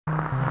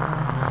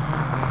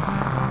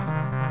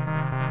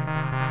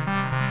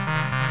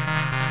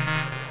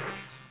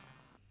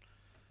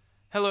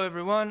Hello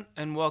everyone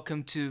and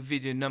welcome to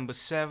video number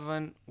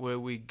 7 where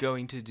we're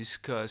going to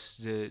discuss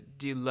the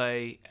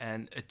delay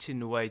and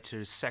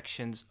attenuator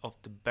sections of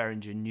the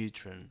Behringer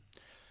Neutron.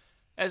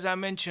 As I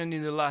mentioned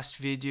in the last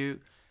video,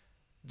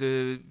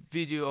 the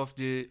video of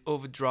the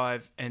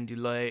overdrive and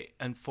delay,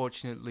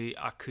 unfortunately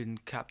I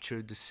couldn't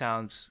capture the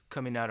sounds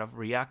coming out of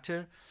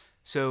Reaktor,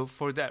 so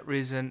for that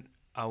reason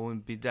I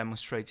won't be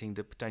demonstrating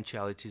the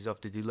potentialities of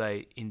the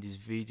delay in this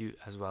video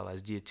as well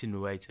as the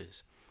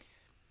attenuators.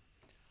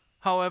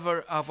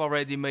 However, I've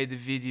already made a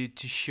video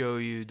to show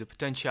you the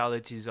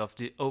potentialities of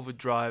the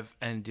overdrive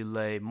and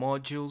delay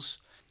modules,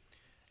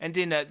 and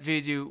in that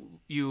video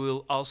you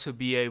will also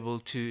be able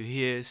to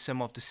hear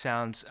some of the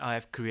sounds I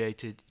have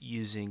created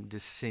using the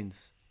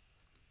synth.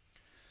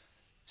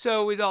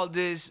 So with all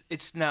this,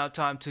 it's now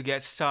time to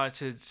get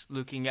started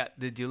looking at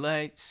the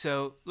delay,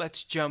 so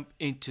let's jump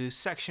into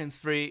section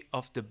 3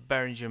 of the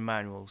Behringer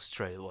manual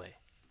straight away.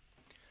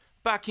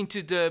 Back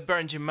into the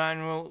Behringer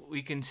manual,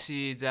 we can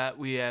see that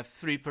we have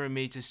 3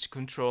 parameters to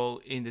control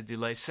in the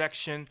delay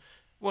section.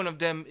 One of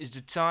them is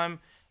the time.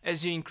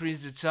 As you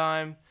increase the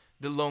time,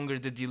 the longer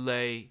the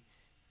delay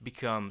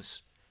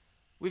becomes.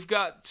 We've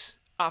got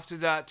after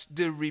that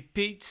the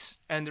repeats,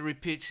 and the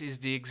repeats is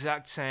the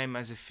exact same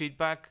as a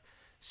feedback.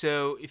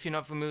 So if you're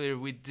not familiar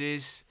with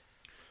this,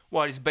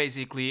 what is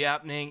basically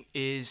happening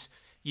is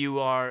you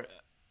are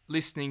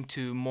listening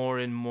to more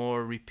and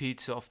more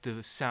repeats of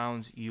the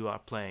sound you are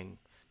playing.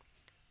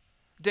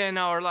 Then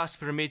our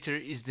last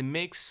parameter is the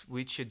mix,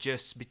 which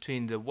adjusts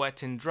between the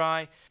wet and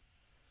dry.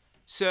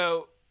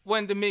 So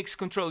when the mix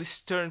control is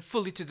turned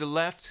fully to the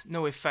left,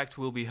 no effect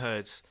will be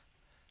heard.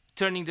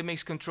 Turning the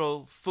mix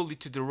control fully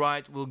to the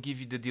right will give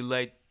you the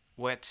delayed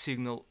wet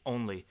signal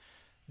only.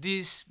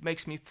 This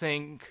makes me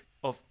think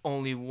of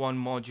only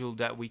one module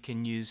that we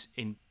can use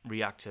in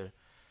Reaktor.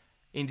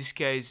 In this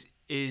case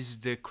is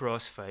the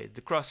crossfade.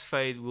 The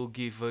crossfade will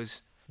give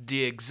us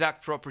the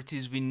exact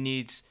properties we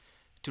need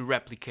to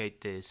replicate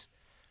this.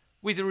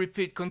 With the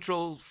repeat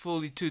control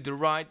fully to the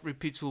right,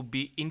 repeats will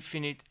be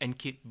infinite and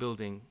keep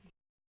building.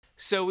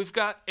 So we've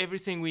got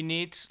everything we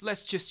need.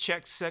 Let's just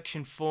check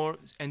section 4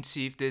 and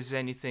see if there's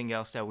anything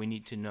else that we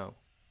need to know.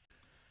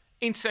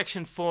 In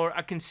section 4,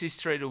 I can see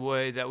straight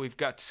away that we've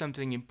got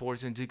something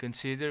important to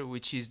consider,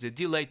 which is the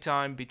delay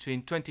time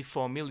between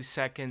 24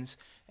 milliseconds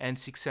and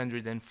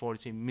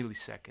 640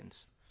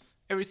 milliseconds.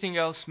 Everything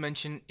else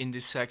mentioned in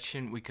this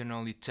section, we can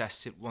only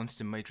test it once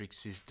the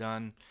matrix is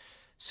done.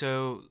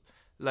 So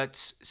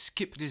let's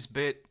skip this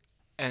bit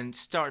and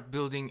start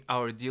building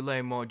our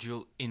delay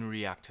module in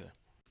Reaktor.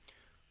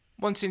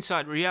 Once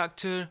inside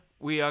Reaktor,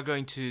 we are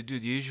going to do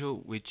the usual,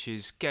 which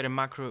is get a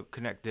macro,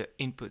 connect the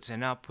inputs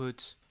and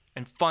outputs,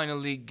 and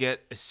finally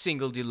get a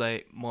single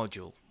delay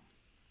module.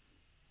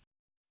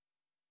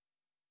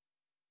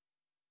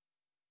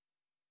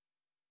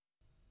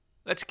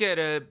 Let's get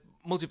a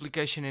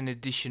multiplication and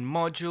addition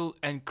module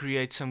and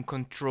create some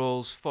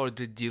controls for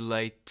the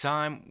delay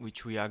time,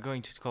 which we are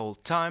going to call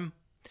time,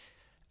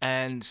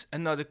 and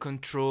another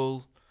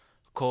control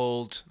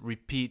called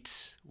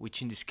repeats, which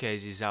in this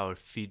case is our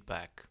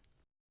feedback.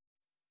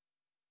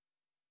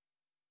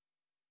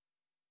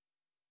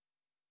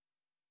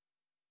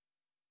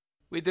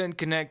 We then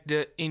connect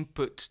the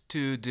input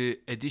to the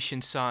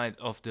addition side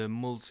of the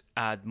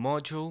multi-add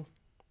module,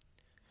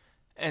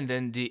 and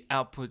then the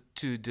output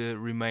to the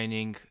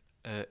remaining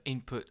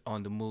input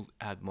on the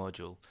multi-add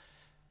module.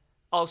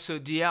 Also,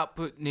 the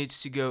output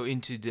needs to go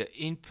into the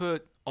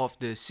input of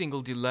the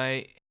single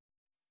delay,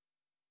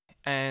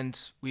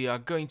 and we are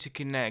going to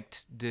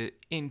connect the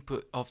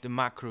input of the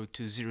macro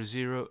to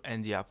 00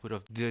 and the output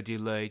of the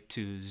delay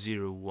to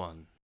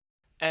 01.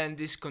 And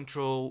this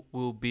control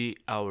will be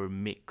our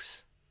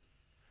mix.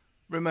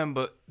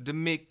 Remember, the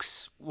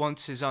mix,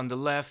 once is on the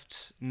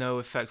left, no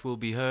effect will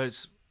be heard.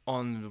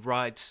 On the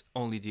right,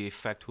 only the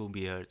effect will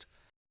be heard.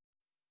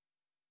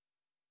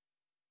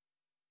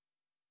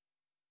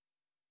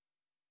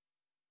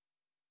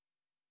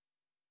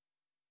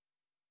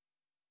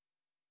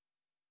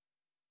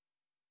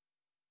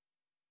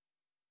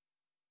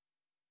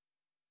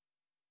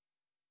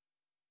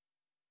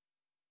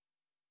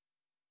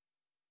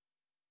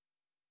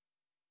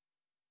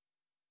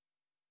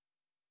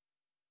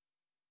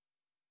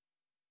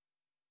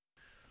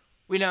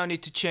 We now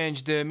need to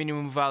change the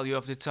minimum value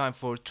of the time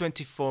for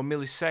 24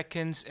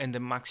 milliseconds and the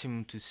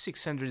maximum to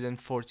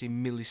 640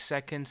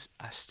 milliseconds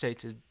as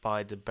stated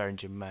by the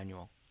Behringer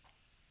manual.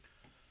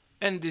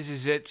 And this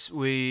is it.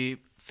 We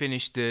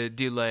finished the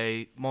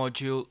delay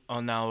module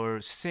on our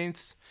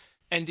synth.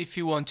 And if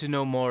you want to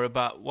know more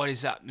about what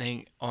is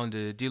happening on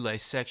the delay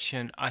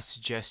section, I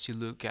suggest you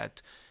look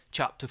at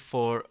chapter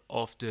 4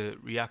 of the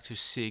Reaktor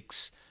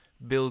 6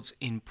 built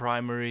in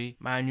primary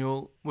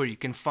manual, where you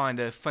can find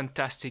a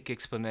fantastic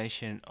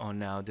explanation on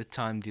how the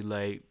time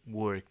delay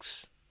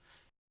works.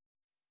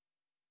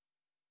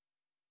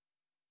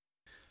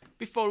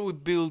 Before we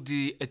build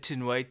the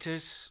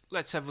attenuators,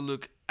 let's have a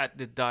look at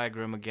the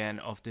diagram again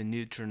of the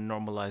neutron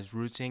normalized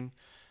routing.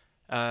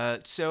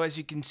 So as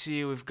you can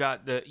see, we've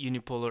got the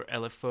unipolar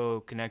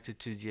LFO connected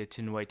to the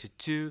attenuator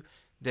 2,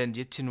 Then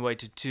the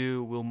Attenuator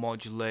 2 will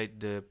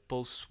modulate the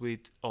pulse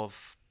width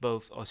of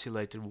both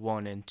oscillator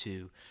 1 and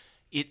 2.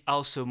 It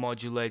also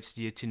modulates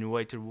the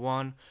Attenuator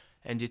 1,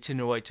 and the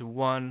Attenuator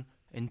 1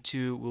 and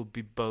 2 will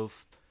be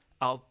both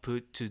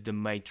output to the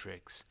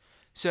matrix.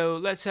 So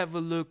let's have a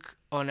look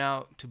on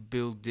how to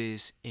build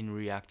this in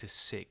Reaktor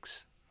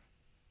 6.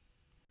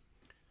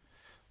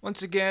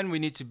 Once again, we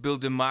need to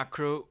build a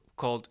macro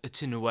called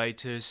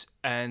Attenuators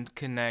and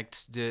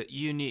connect the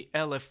uni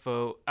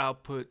LFO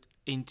output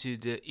into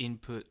the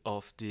input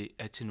of the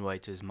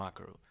Attenuators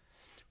macro.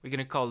 We're going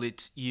to call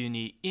it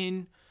uni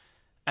in,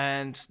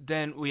 and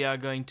then we are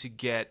going to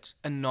get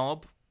a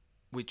knob,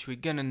 which we're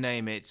going to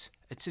name it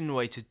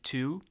Attenuator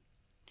 2.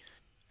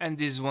 And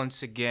this,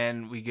 once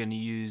again, we're going to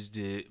use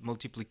the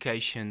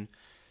multiplication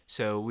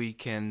so we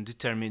can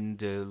determine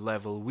the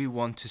level we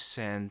want to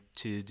send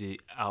to the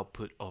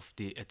output of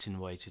the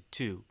Attenuator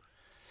 2.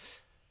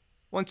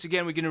 Once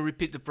again, we're going to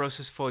repeat the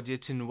process for the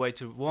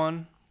Attenuator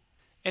 1,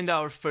 and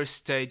our first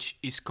stage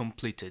is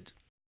completed.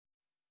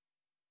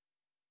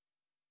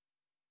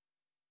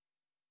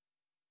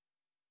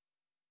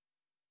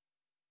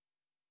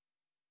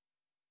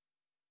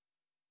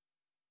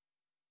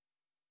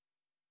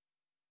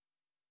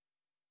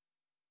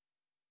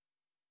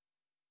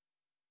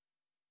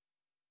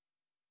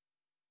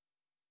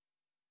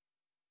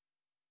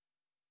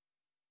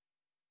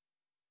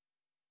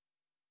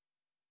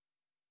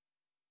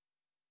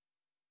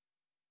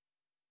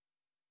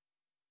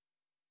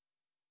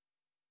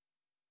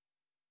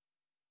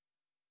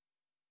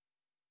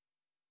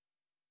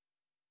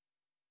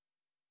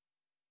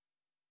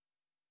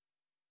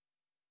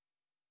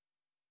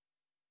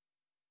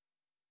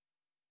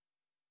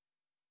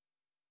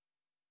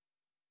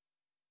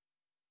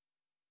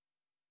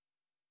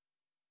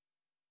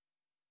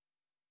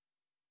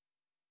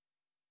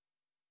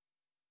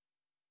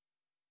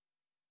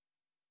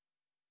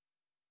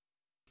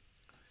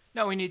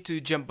 Now we need to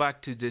jump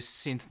back to the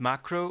synth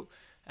macro,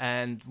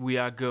 and we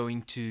are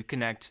going to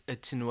connect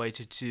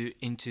Attenuator 2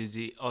 into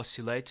the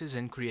oscillators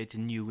and create a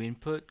new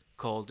input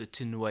called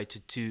Attenuator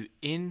 2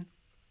 in.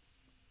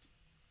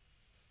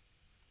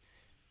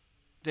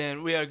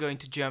 Then we are going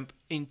to jump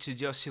into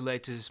the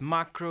oscillators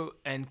macro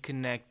and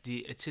connect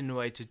the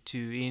Attenuator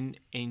 2 in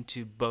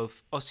into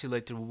both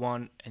oscillator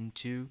 1 and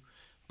 2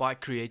 by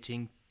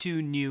creating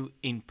two new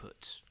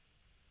inputs.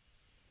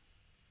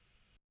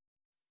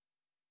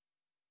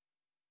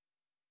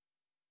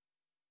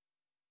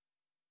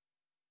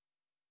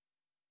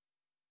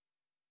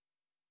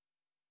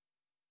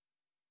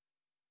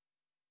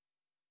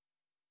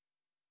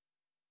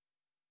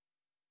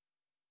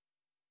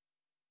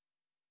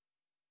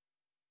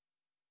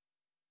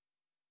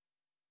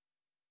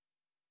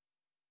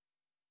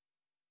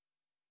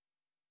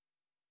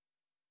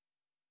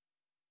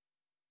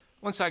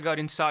 Once I got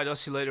inside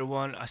oscillator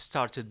 1, I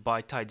started by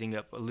tidying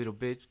up a little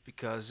bit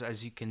because,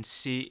 as you can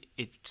see,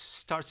 it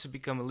starts to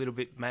become a little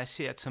bit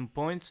messy at some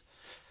point.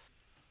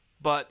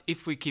 But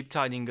if we keep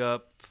tidying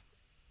up,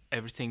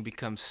 everything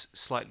becomes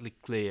slightly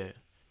clear.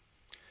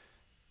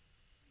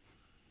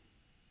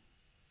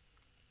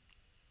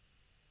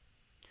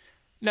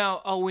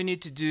 Now all we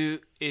need to do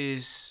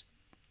is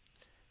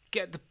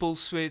get the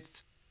pulse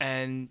width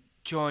and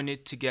join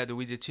it together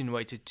with the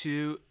Attenuator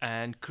 2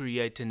 and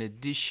create an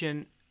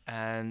addition,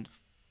 and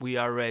we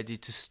are ready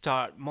to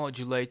start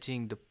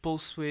modulating the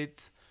pulse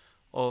width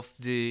of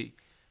the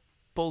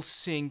pulse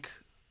sync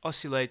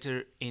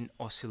oscillator in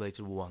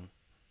oscillator 1.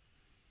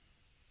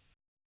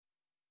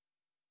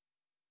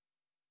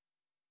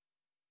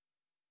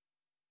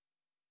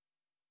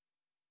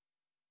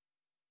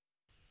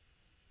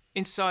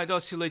 Inside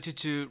oscillator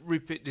 2,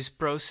 repeat this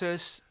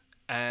process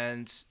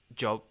and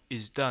job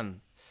is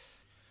done.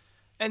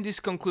 And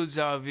this concludes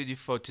our video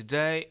for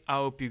today. I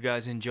hope you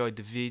guys enjoyed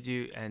the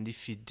video, and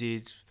if you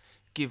did,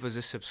 give us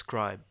a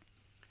subscribe.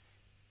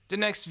 The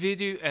next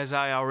video, as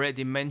I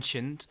already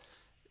mentioned,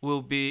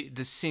 will be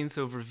the synth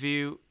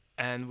overview,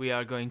 and we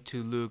are going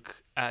to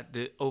look at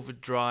the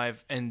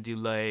overdrive and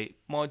delay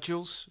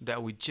modules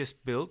that we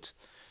just built,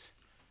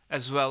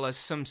 as well as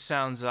some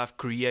sounds I've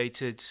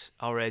created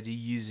already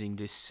using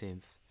this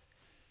synth.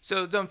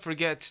 So don't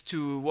forget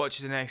to watch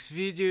the next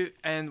video,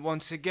 and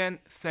once again,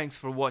 thanks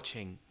for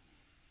watching.